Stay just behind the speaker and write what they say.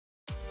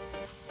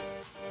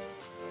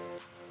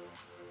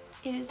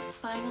It is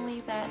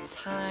finally that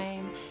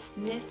time.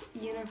 Miss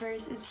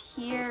Universe is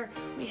here.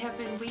 We have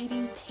been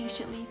waiting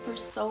patiently for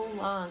so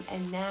long,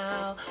 and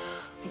now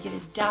we get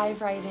to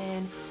dive right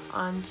in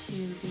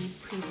onto the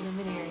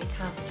preliminary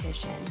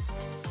competition.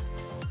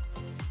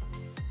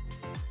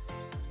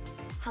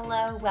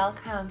 Hello,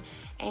 welcome.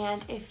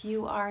 And if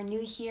you are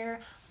new here,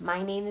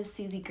 my name is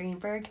Suzi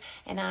Greenberg,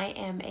 and I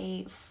am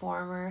a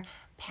former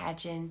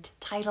pageant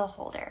title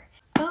holder.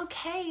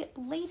 Okay,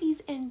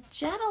 ladies and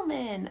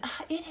gentlemen,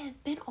 it has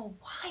been a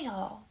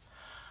while.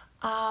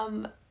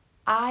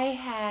 I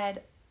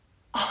had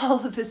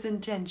all of this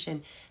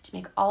intention to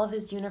make all of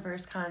this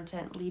universe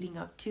content leading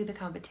up to the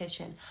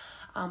competition.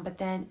 But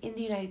then in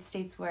the United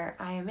States where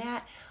I am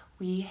at,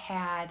 we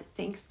had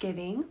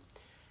Thanksgiving,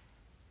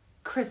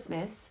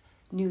 Christmas,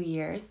 New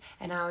Year's,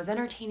 and I was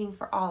entertaining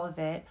for all of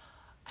it.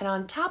 And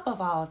on top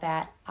of all of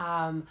that,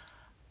 I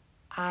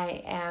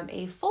am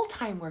a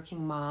full-time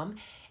working mom,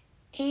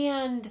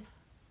 and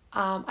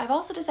I've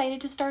also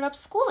decided to start up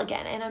school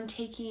again, and I'm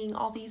taking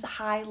all these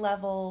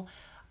high-level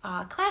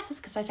classes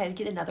because I decided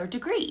to get another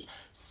degree.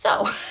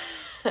 So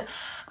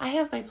I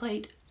have my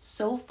plate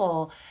so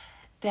full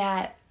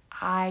that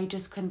I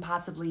just couldn't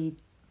possibly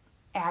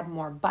add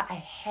more, but I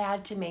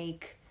had to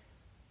make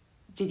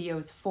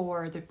videos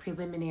for the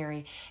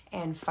preliminary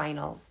and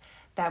finals.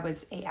 That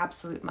was an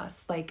absolute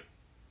must. Like,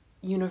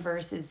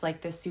 Universe is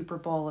like the Super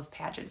Bowl of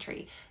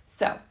pageantry.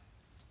 So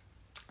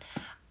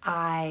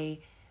I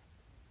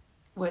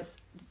was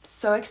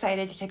so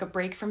excited to take a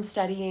break from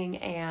studying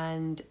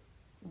and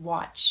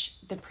watch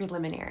the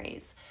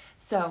preliminaries.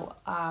 So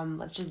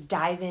let's just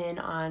dive in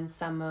on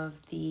some of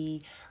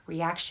the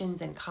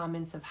reactions and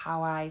comments of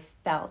how I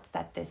felt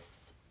that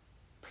this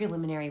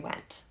preliminary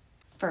went.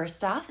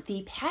 First off,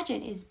 the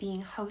pageant is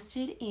being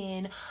hosted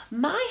in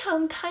my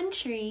home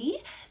country,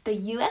 the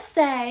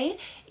USA,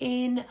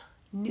 in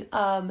New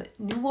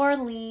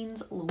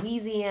Orleans,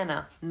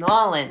 Louisiana, New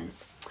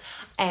Orleans.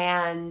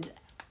 And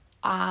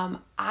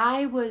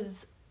I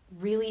was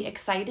really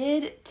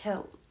excited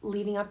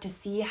leading up to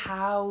see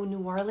how New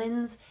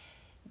Orleans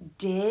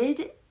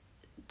did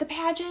the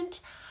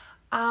pageant.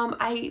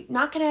 I'm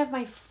not going to have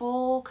my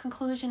full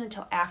conclusion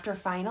until after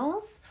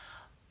finals,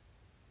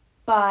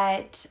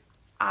 but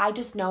I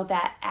just know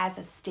that as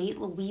a state,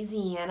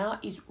 Louisiana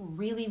is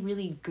really,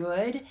 really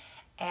good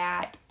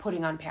at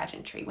putting on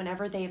pageantry.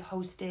 Whenever they've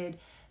hosted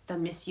the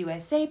Miss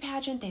USA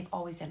pageant, they've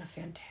always done a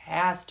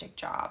fantastic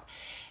job.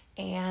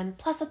 And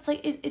plus,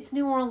 it's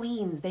New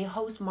Orleans. They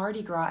host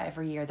Mardi Gras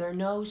every year. They're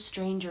no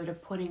stranger to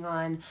putting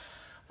on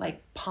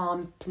like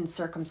pomp and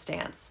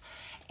circumstance.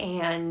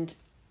 And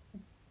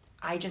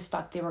I just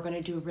thought they were going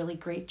to do a really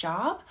great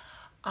job.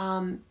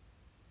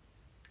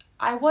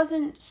 I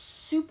wasn't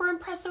super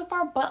impressed so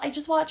far, but I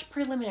just watched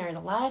preliminaries. A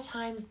lot of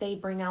times they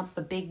bring out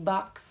the big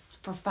bucks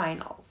for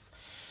finals.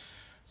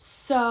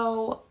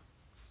 So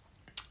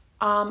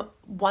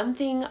one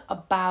thing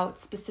about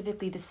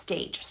specifically the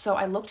stage. So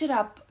I looked it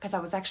up because I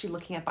was actually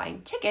looking at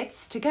buying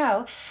tickets to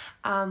go.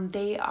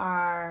 They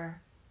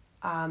are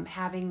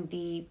having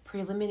the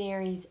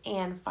preliminaries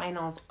and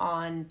finals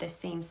on the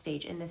same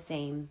stage in the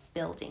same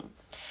building.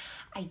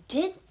 I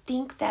did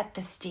think that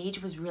the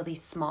stage was really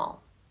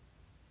small,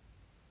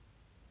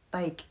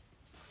 like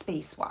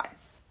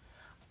space-wise.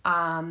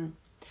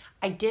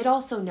 I did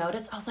also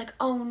notice, I was like,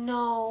 oh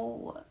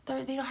no,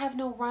 they don't have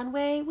no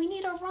runway. We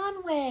need a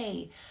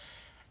runway.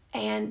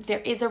 And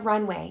there is a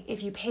runway.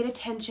 If you paid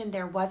attention,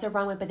 there was a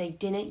runway, but they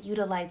didn't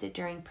utilize it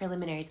during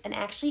preliminaries. And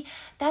actually,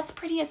 that's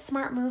a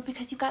smart move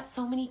because you've got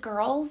so many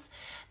girls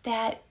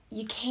that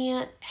you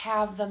can't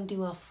have them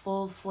do a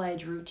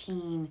full-fledged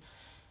routine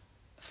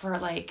for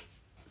like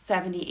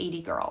 70,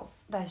 80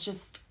 girls. That's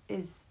just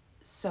is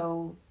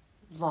so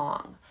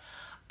long.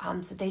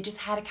 So they just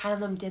had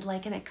did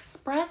like an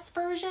express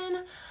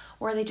version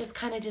where they just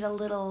kind of did a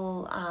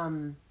little,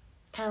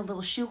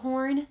 little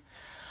shoehorn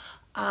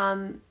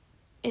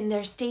in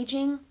their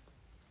staging.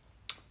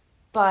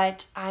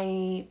 But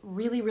I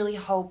really, really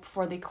hope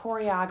for the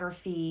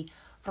choreography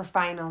for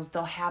finals,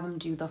 they'll have them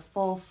do the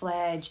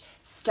full-fledged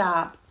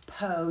stop,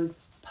 pose,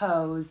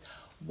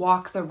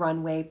 walk the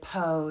runway,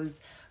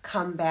 pose,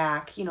 come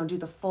back, do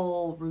the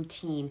full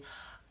routine.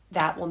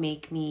 That will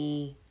make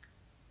me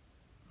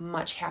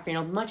much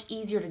happier, much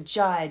easier to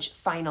judge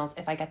finals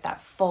if I get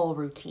that full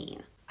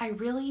routine. I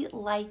really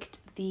liked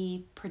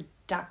the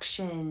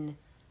production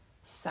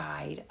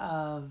side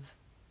of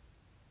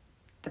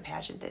the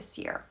pageant this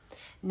year.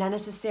 Not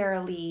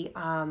necessarily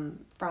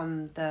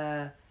from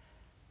the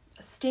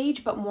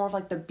stage, but more of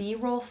like the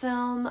B-roll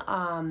film,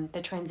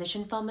 the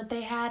transition film that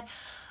they had.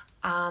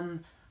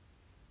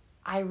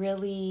 I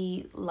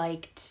really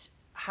liked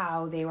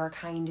how they were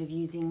kind of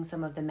using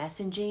some of the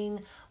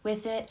messaging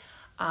with it.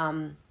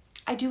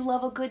 I do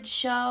love a good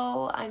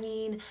show. I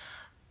mean,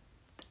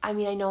 I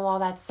know all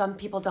that some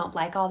people don't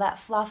like all that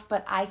fluff,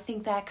 but I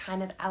think that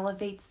kind of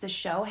elevates the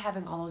show,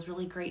 having all those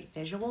really great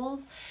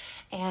visuals,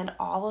 and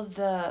all of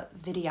the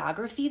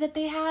videography that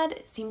they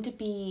had seemed to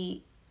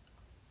be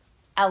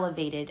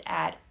elevated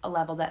at a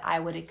level that I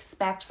would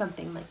expect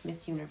something like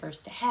Miss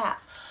Universe to have.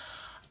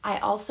 I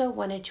also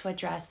wanted to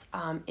address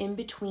in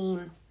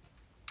between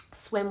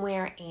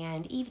swimwear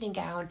and evening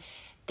gown,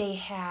 they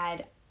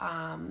had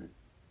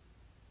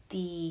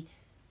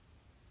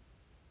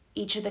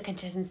each of the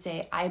contestants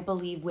say, I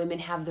believe women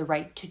have the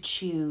right to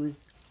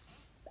choose,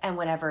 and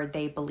whatever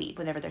they believe,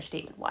 whatever their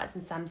statement was.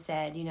 And some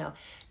said,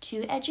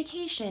 to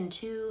education,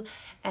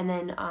 and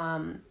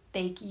then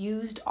they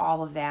used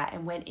all of that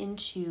and went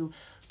into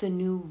the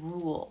new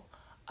rule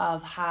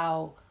of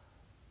how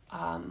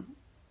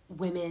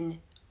women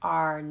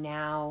are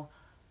now,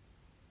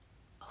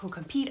 who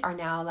compete, are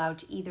now allowed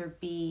to either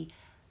be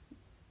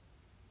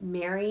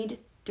married,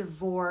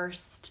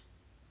 divorced,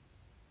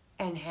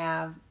 and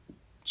have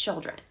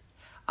children.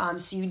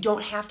 So you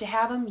don't have to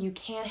have them, you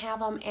can have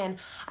them. And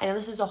I know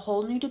this is a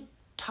whole new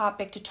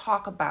topic to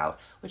talk about,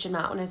 which I'm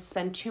not going to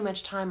spend too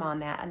much time on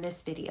that in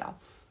this video.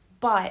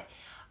 But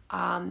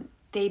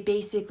they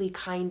basically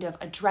kind of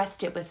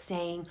addressed it with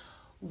saying,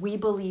 we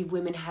believe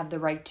women have the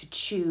right to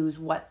choose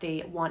what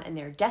they want in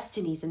their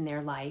destinies in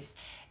their life.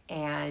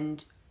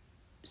 And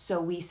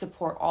so we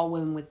support all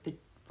women with the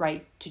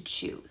right to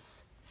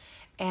choose.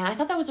 And I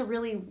thought that was a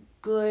really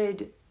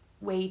good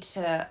way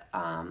to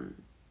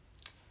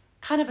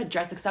kind of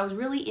address it, because I was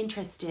really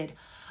interested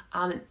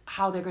on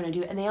how they're going to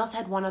do it. And they also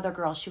had one other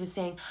girl. She was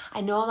saying,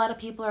 I know a lot of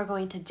people are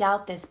going to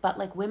doubt this, but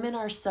like women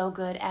are so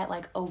good at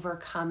like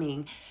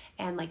overcoming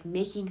and like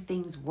making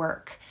things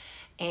work.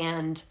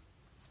 And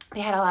they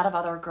had a lot of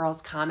other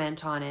girls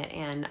comment on it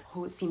and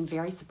who seemed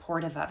very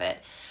supportive of it.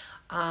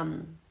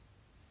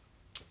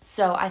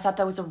 So I thought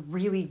that was a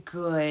really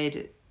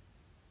good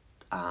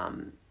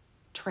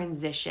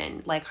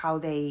transition, like how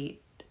they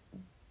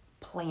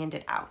planned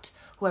it out.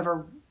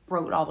 Whoever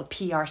wrote all the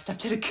PR stuff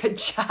did a good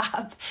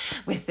job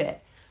with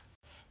it.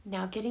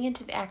 Now, getting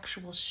into the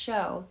actual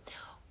show,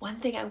 one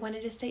thing I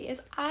wanted to say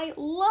is I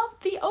love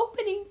the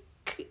opening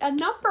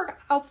number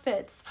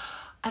outfits.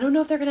 I don't know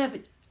if they're going to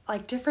have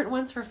like different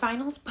ones for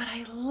finals, but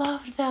I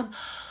loved them.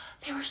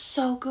 They were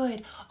so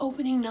good.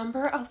 Opening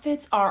number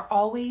outfits are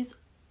always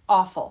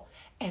awful,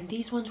 and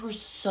these ones were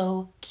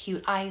so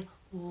cute. I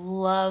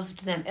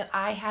loved them. If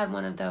I had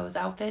one of those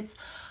outfits,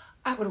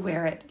 I would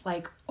wear it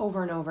like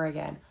over and over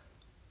again.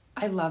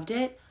 I loved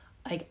it.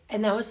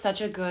 And that was such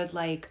a good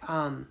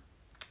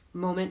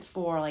moment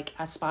for like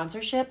a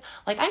sponsorship.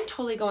 Like, I'm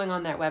totally going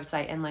on that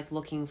website and like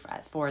looking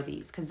for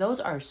these, because those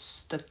are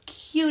the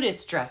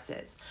cutest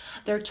dresses.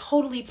 They're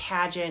totally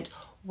pageant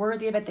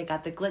worthy of it. They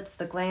got the glitz,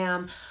 the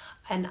glam,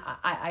 and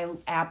I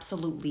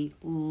absolutely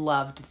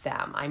loved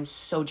them. I'm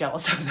so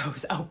jealous of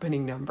those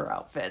opening number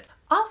outfits.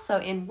 Also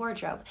in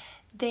wardrobe,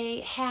 they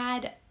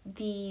had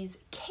these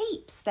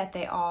capes that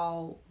they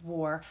all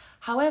wore.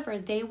 However,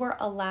 they were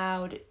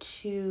allowed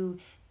to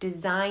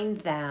design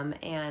them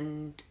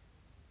and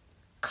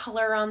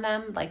color on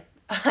them, like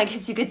I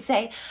guess you could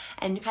say,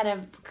 and kind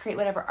of create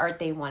whatever art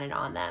they wanted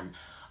on them.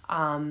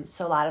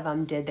 So a lot of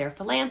them did their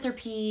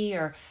philanthropy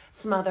or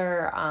some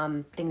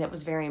other thing that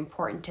was very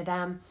important to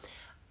them.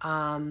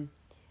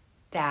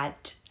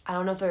 That I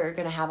don't know if they're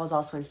going to have those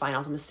also in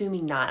finals. I'm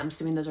assuming not. I'm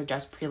assuming those are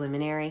just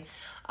preliminary.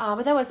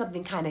 But that was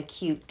something kind of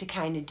cute to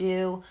kind of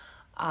do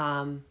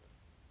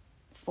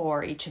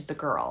for each of the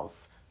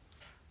girls.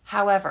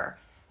 However,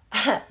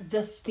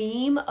 the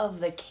theme of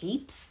the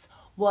capes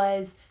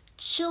was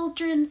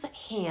children's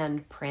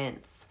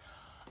handprints.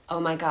 Oh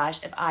my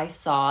gosh, if I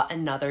saw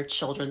another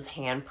children's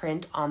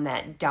handprint on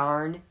that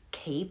darn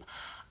cape,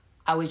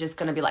 I was just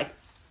going to be like,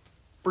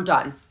 we're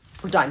done.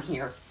 We're done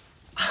here.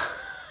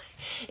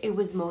 It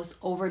was most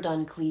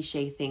overdone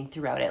cliche thing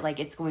throughout it. Like,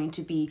 it's going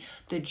to be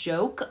the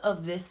joke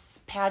of this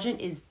pageant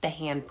is the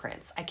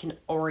handprints. I can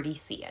already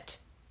see it.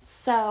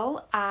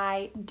 So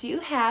I do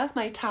have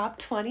my top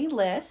 20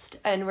 list,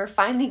 and we're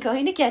finally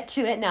going to get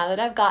to it now that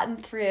I've gotten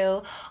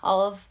through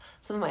all of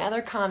some of my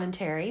other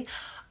commentary.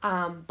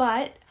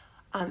 But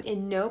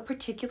in no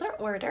particular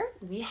order,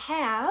 we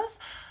have,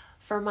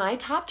 for my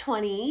top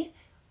 20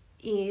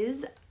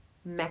 is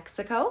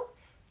Mexico,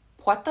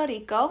 Puerto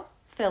Rico,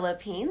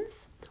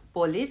 Philippines,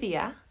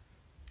 Bolivia,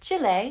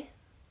 Chile,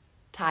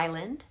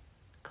 Thailand,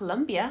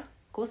 Colombia,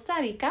 Costa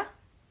Rica,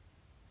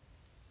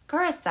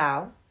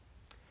 Curacao,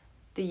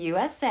 the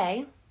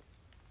USA,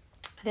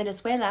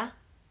 Venezuela,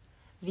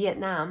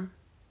 Vietnam,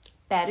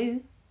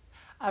 Peru,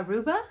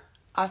 Aruba,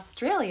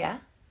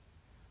 Australia,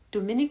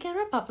 Dominican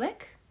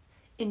Republic,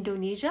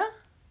 Indonesia,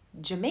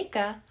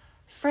 Jamaica,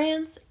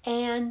 France,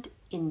 and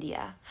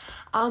India.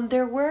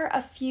 There were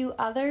a few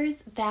others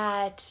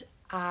that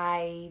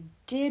I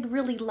did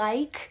really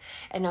like,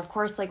 and of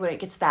course, like when it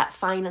gets to that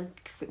final,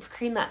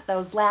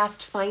 those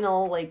last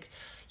final,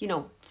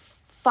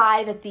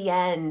 5 at the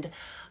end,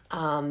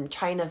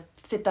 trying to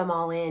fit them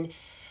all in,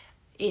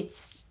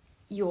 it's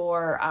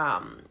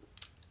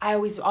I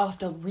always have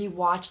to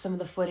rewatch some of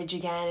the footage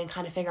again and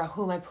kind of figure out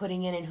who am I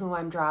putting in and who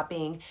I'm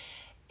dropping.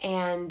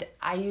 And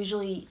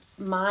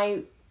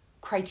my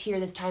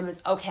criteria this time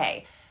is,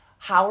 okay,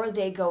 how are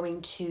they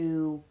going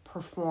to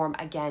perform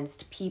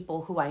against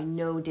people who I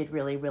know did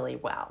really, really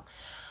well?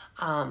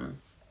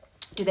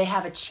 Do they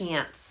have a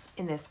chance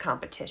in this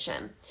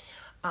competition?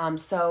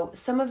 So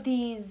some of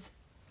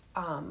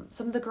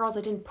the girls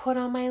I didn't put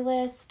on my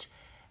list,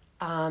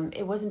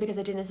 it wasn't because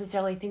I didn't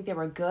necessarily think they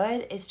were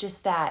good. It's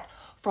just that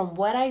from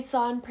what I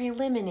saw in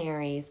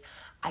preliminaries,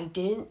 I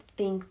didn't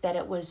think that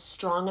it was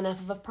strong enough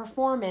of a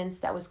performance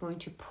that was going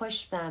to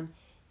push them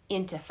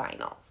into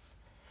finals.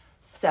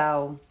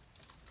 So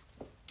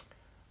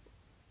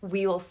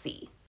we will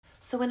see.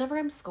 So whenever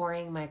I'm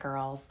scoring my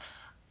girls,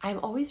 I'm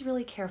always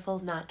really careful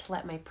not to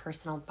let my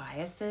personal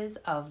biases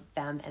of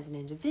them as an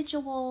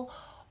individual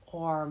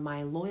or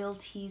my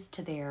loyalties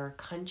to their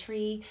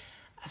country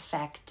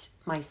affect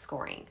my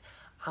scoring.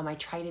 I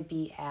try to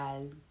be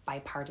as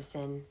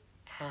bipartisan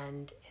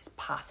and as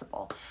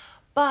possible.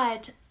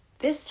 But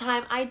this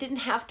time I didn't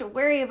have to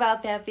worry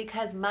about that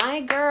because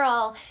my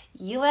girl,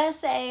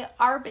 USA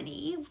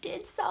Albany,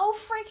 did so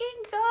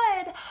freaking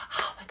good.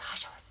 Oh my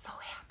gosh, I was so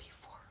happy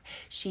for her.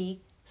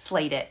 She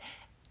slayed it.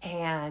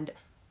 And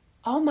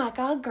oh my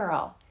God,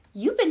 girl,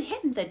 you've been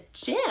hitting the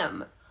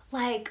gym.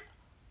 Like,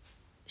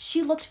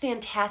 she looked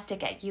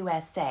fantastic at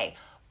USA,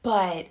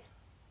 but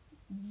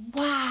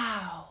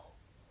wow.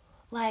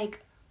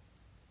 Like,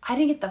 I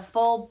didn't get the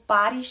full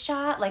body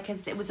shot, like,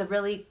 because it was a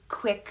really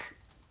quick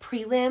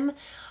prelim,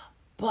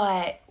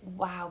 but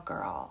wow,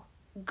 girl,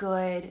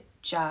 good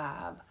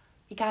job.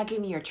 You gotta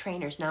give me your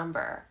trainer's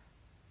number.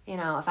 You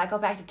know, if I go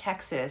back to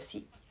Texas,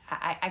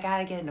 I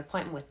gotta get an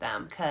appointment with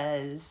them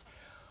because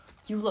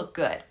you look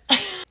good.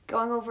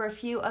 Going over a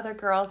few other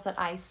girls that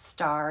I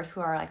starred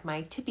who are like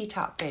my tippy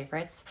top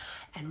favorites,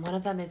 and one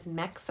of them is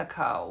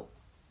Mexico.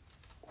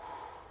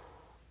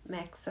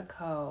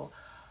 Mexico.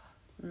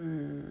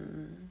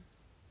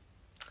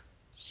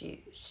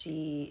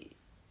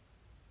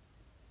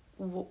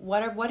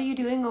 What are you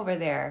doing over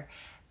there?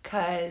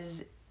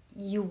 'Cause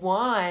you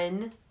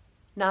won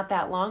not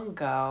that long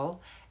ago,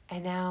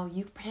 and now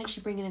you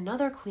potentially bringing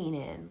another queen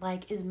in.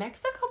 Like, is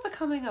Mexico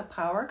becoming a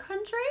power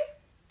country?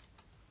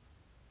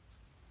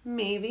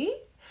 Maybe.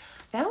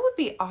 That would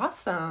be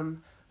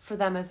awesome for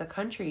them as a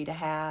country to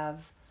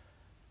have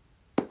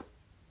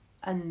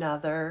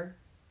another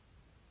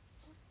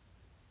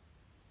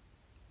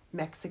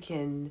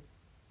Mexican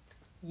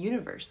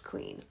universe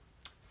queen.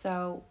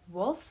 So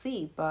we'll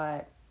see,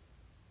 but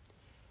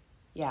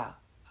yeah,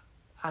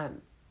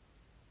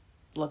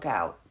 look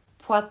out.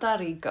 Puerto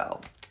Rico.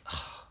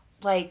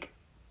 Like,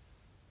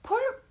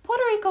 Puerto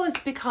Rico is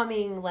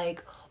becoming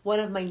like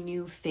one of my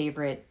new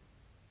favorite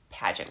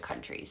pageant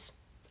countries.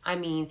 I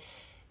mean,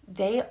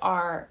 they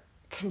are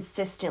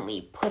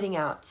consistently putting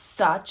out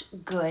such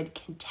good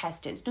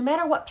contestants. No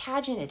matter what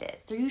pageant it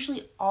is, they're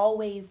usually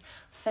always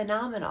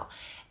phenomenal.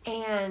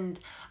 And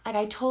like,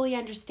 I totally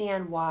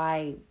understand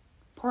why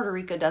Puerto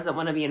Rico doesn't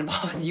want to be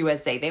involved with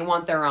USA. They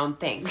want their own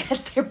thing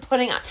because they're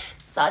putting on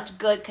such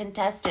good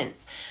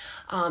contestants.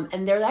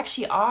 And there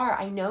actually are,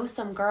 I know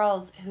some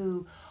girls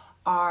who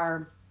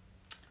are,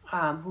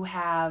 who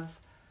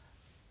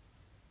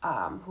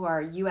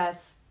are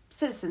U.S.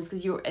 citizens,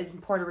 because in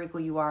Puerto Rico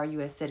you are a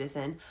U.S.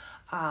 citizen,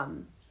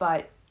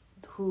 but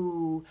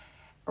who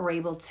are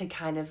able to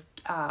kind of,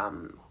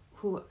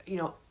 who, you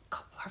know,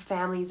 our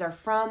families are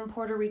from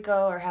Puerto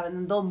Rico or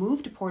they'll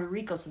move to Puerto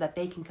Rico so that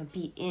they can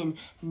compete in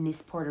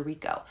Miss Puerto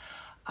Rico.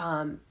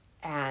 And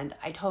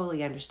I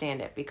totally understand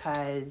it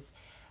because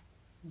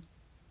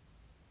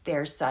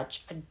they're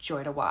such a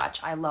joy to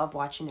watch. I love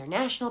watching their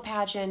national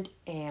pageant,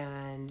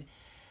 and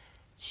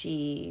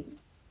she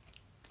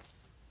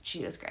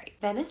was great.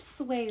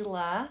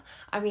 Venezuela,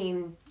 I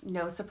mean,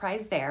 no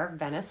surprise there,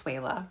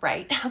 Venezuela,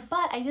 right?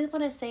 But I did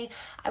want to say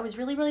I was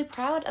really, really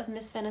proud of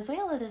Miss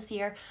Venezuela this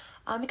year,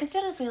 because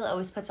Venezuela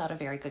always puts out a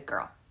very good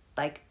girl,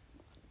 like,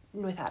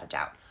 without a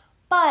doubt.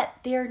 But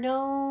they're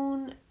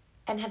known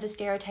and have the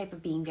stereotype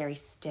of being very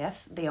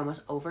stiff. They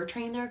almost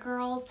overtrain their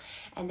girls,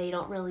 and they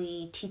don't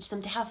really teach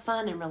them to have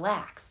fun and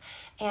relax.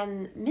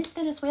 And Miss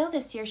Venezuela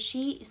this year,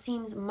 she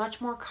seems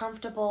much more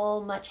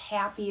comfortable, much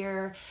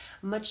happier,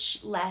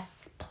 much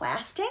less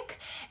plastic,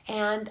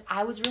 and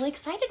I was really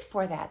excited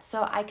for that.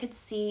 So I could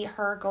see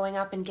her going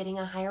up and getting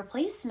a higher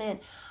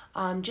placement,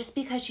 just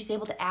because she's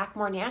able to act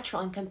more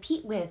natural and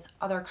compete with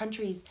other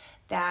countries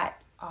that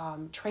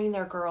train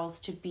their girls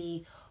to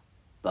be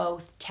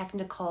both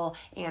technical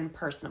and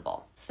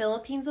personable.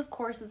 Philippines, of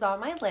course, is on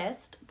my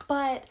list,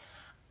 but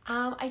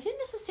I didn't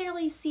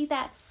necessarily see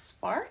that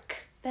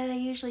spark that I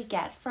usually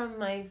get from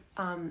my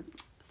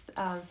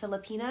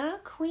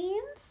Filipina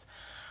queens.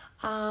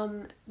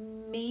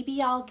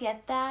 Maybe I'll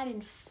get that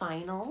in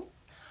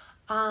finals,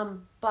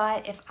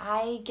 but if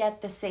I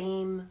get the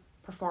same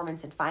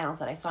performance in finals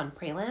that I saw in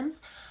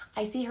prelims,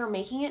 I see her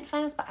making it in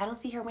finals, but I don't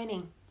see her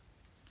winning.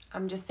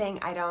 I'm just saying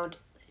I don't.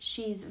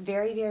 She's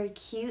very, very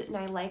cute, and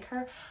I like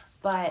her,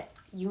 but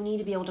you need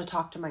to be able to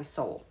talk to my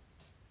soul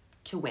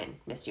to win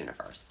Miss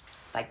Universe.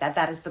 Like,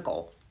 that is the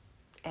goal,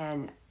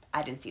 and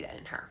I didn't see that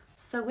in her.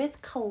 So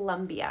with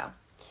Colombia,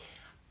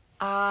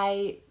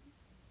 I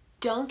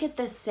don't get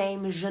the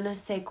same je ne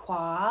sais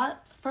quoi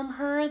from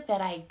her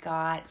that I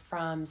got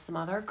from some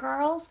other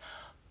girls,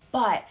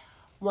 but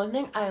one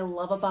thing I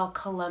love about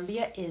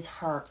Colombia is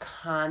her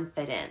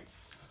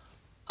confidence.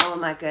 oh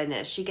my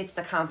goodness, she gets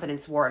the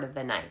confidence word of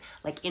the night.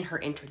 Like in her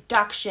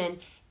introduction,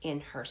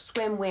 in her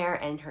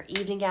swimwear, and her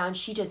evening gown,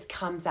 she just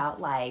comes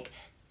out like,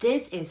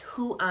 this is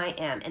who I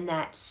am. And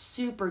that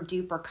super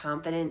duper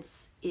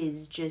confidence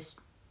is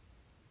just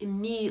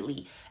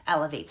immediately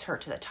elevates her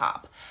to the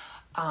top.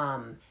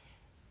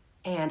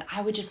 And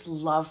I would just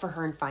love for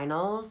her in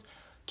finals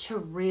to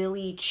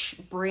really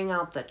bring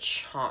out the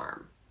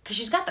charm. Because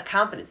she's got the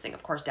confidence thing,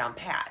 of course, down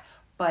pat.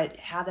 But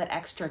have that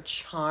extra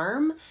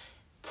charm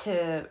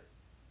to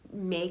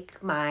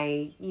make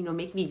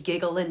me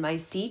giggle in my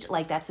seat.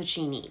 Like, that's what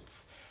she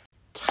needs.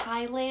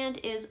 Thailand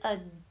is a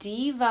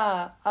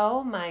diva.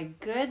 Oh my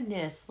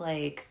goodness.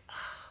 Like,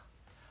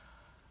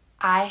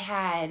 I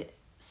had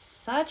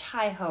such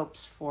high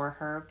hopes for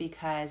her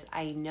because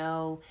I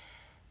know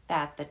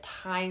that the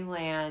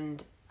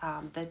Thailand,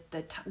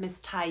 the Miss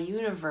Thai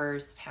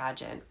Universe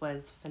pageant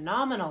was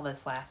phenomenal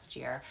this last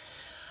year.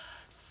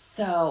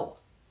 So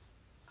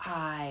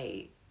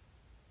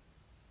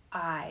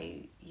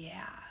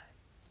yeah,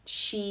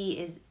 she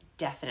is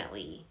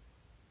definitely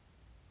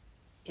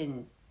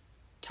in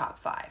top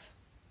 5.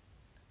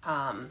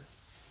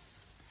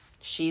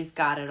 She's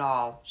got it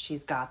all.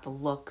 She's got the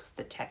looks,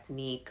 the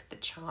technique, the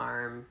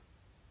charm.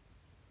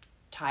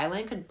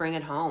 Thailand could bring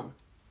it home.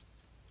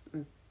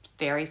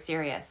 Very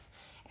serious.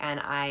 And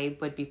I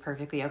would be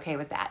perfectly okay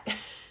with that.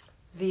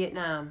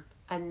 Vietnam,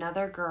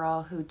 another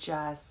girl who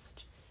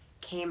just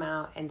came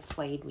out and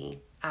slayed me.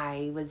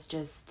 I was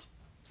just,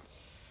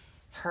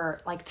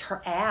 her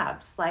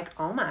abs, like,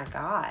 oh my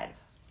God.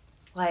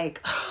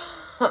 Like,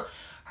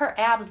 her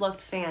abs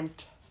looked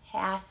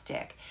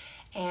fantastic.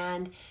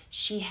 And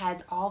she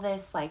had all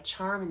this like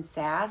charm and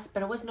sass,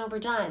 but it wasn't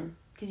overdone.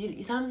 Because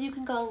sometimes you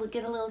can go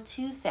get a little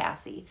too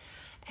sassy.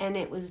 And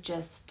it was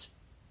just,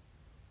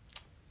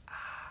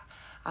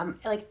 I'm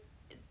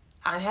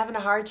having a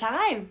hard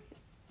time.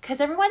 Because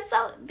these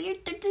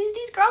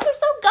girls are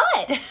so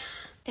good.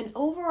 An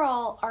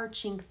overall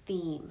arching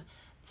theme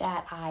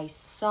that I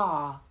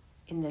saw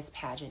in this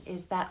pageant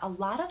is that a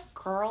lot of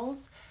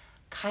girls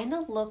kind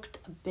of looked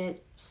a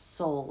bit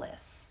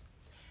soulless.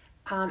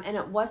 And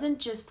it wasn't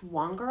just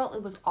one girl,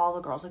 it was all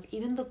the girls. Like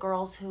even the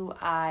girls who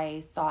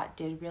I thought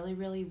did really,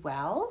 really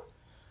well,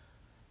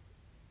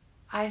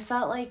 I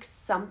felt like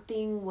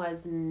something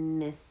was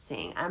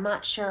missing. I'm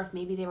not sure if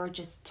maybe they were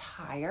just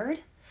tired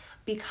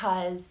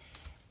because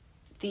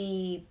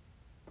the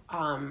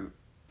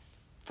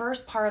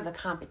first part of the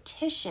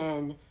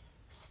competition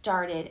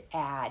started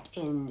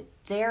in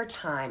their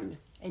time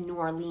in New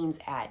Orleans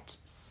at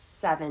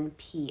 7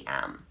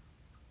 p.m.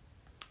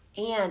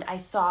 And I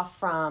saw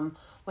from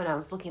when I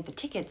was looking at the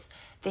tickets,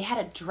 they had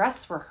a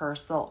dress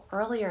rehearsal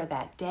earlier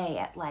that day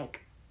at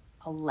like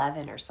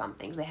 11 or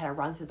something. They had to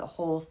run through the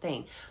whole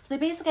thing. So they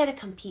basically had to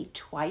compete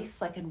twice,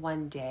 like in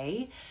one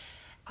day.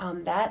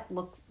 That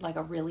looked like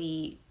a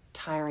really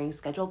tiring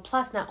schedule.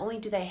 Plus, not only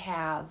do they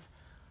have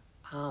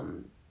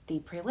the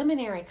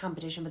preliminary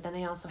competition, but then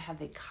they also have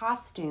the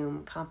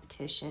costume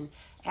competition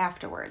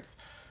afterwards.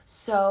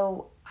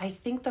 So I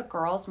think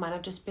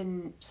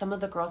some of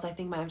the girls I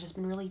think might have just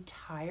been really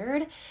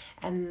tired,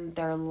 and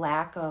their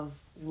lack of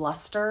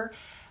luster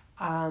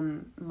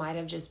might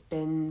have just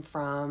been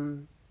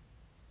from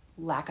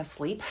lack of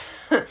sleep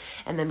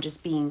and them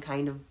just being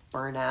kind of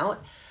burnt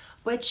out,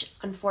 which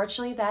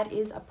unfortunately that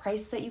is a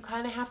price that you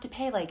kind of have to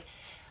pay. Like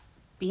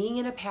being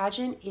in a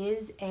pageant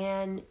is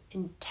a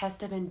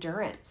test of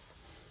endurance,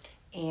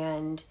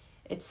 and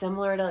it's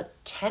similar to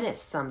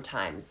tennis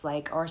sometimes,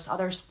 or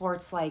other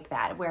sports like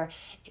that, where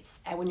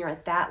when you're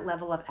at that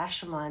level of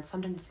echelon,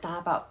 sometimes it's not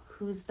about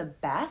who's the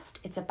best.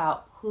 It's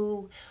about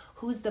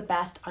who's the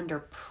best under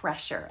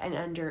pressure and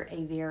under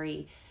a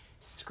very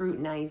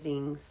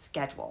scrutinizing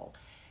schedule.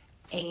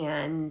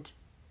 And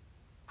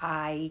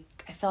I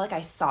feel like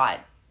I saw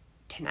it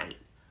tonight.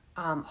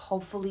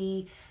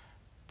 Hopefully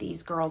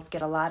these girls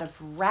get a lot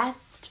of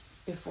rest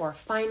before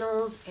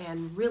finals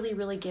and really,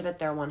 really give it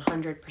their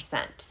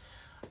 100%.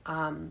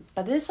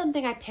 But this is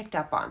something I picked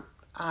up on.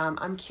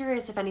 I'm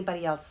curious if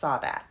anybody else saw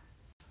that.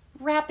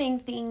 Wrapping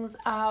things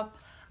up,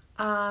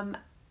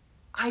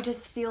 I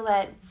just feel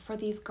that for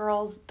these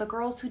girls, the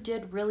girls who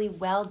did really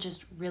well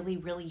just really,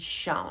 really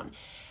shone.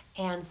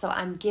 And so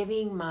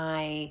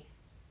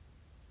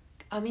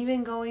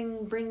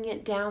bringing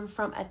it down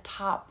from a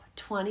top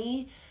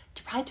 20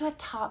 to probably to a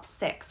top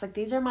 6. Like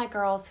these are my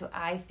girls who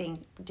I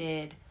think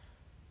did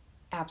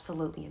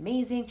absolutely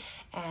amazing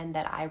and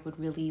that I would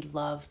really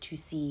love to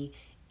see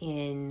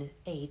in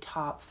a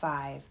top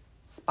 5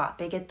 spot.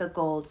 They get the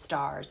gold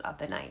stars of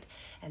the night.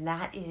 And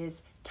that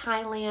is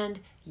Thailand,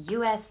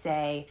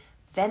 USA,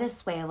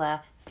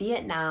 Venezuela,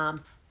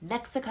 Vietnam,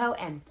 Mexico,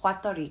 and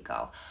Puerto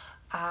Rico.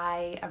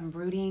 I am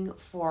rooting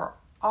for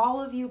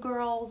all of you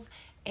girls,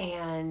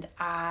 and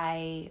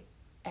I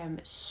am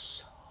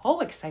so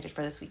excited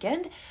for this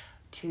weekend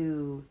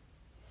to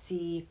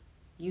see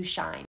you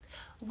shine.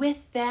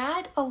 With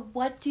that,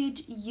 what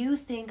did you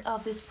think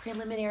of this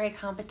preliminary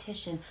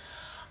competition?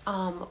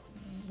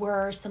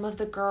 Were some of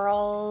the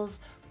girls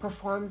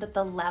performed at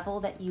the level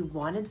that you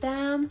wanted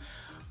them?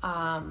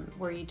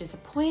 Were you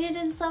disappointed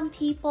in some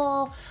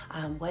people?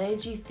 What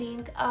did you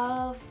think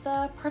of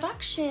the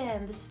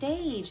production, the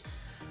stage?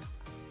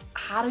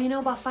 How do you know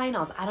about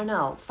finals? I don't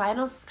know.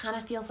 Finals kind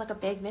of feels like a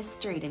big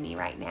mystery to me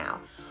right now.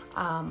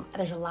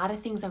 There's a lot of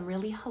things I'm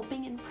really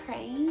hoping and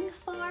praying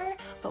for,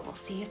 but we'll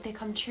see if they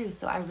come true.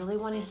 So I really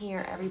want to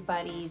hear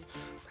everybody's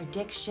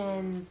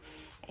predictions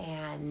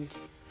and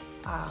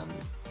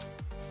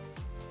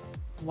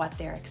what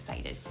they're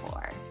excited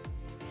for.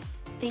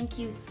 Thank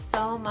you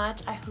so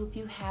much. I hope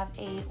you have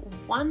a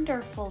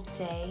wonderful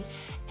day,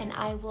 and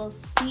I will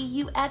see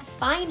you at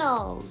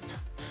finals.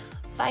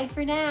 Bye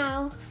for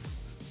now.